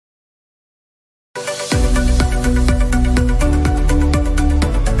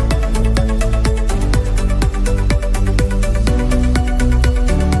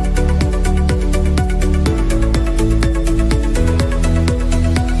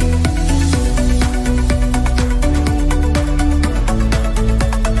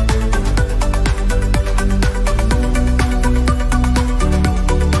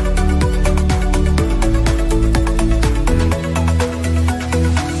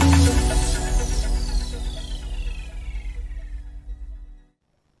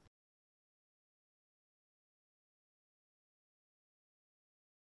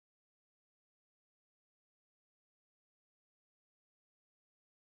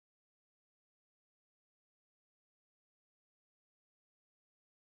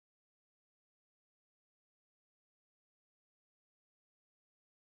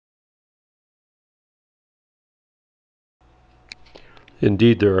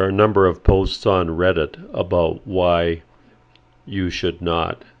Indeed, there are a number of posts on Reddit about why you should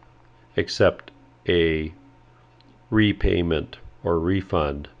not accept a repayment or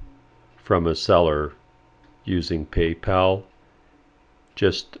refund from a seller using PayPal.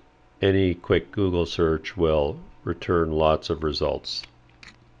 Just any quick Google search will return lots of results.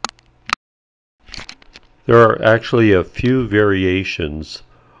 There are actually a few variations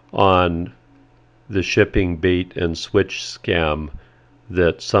on the shipping bait and switch scam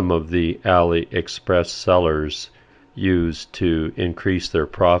that some of the AliExpress sellers use to increase their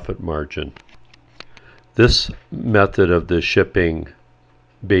profit margin. This method of the shipping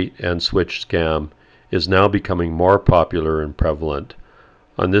bait and switch scam is now becoming more popular and prevalent.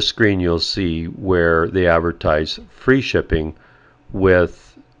 On this screen you'll see where they advertise free shipping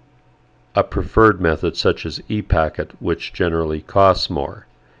with a preferred method such as ePacket, which generally costs more.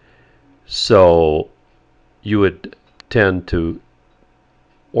 So you would tend to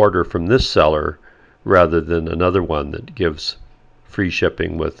order from this seller rather than another one that gives free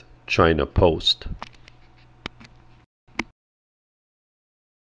shipping with China Post.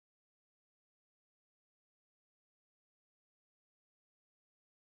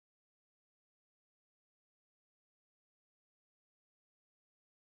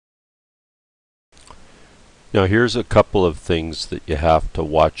 Now here's a couple of things that you have to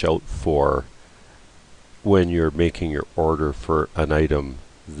watch out for when you're making your order for an item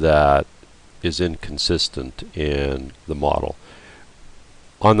that is inconsistent in the model.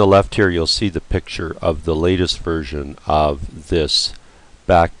 On the left here you'll see the picture of the latest version of this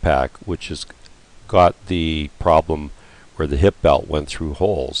backpack, which has got the problem where the hip belt went through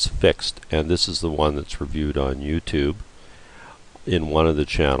holes fixed, and this is the one that's reviewed on YouTube in one of the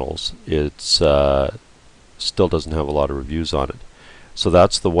channels. It's still doesn't have a lot of reviews on it. So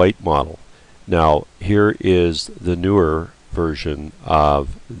that's the white model. Now here is the newer version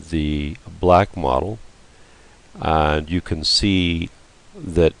of the black model, and you can see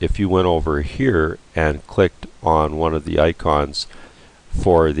that if you went over here and clicked on one of the icons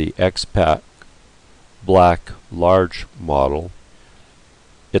for the X-Pack black large model,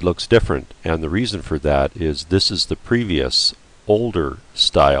 it looks different, and the reason for that is this is the previous older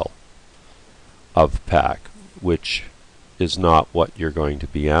style of pack, which is not what you're going to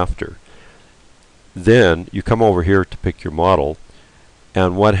be after. Then you come over here to pick your model,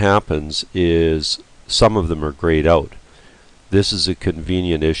 and what happens is some of them are grayed out. This is a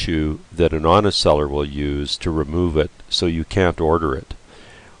convenient issue that an honest seller will use to remove it so you can't order it.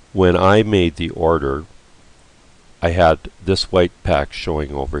 When I made the order, I had this white pack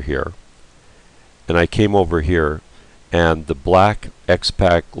showing over here, and I came over here and the black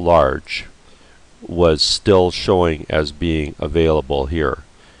X-Pack large was still showing as being available here,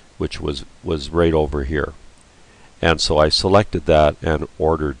 which was right over here. And so I selected that and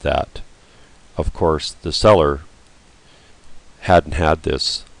ordered that. Of course, the seller hadn't had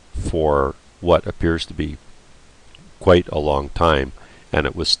this for what appears to be quite a long time, and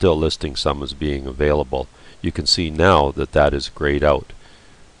it was still listing some as being available. You can see now that that is grayed out.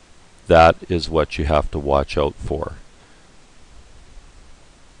 That is what you have to watch out for.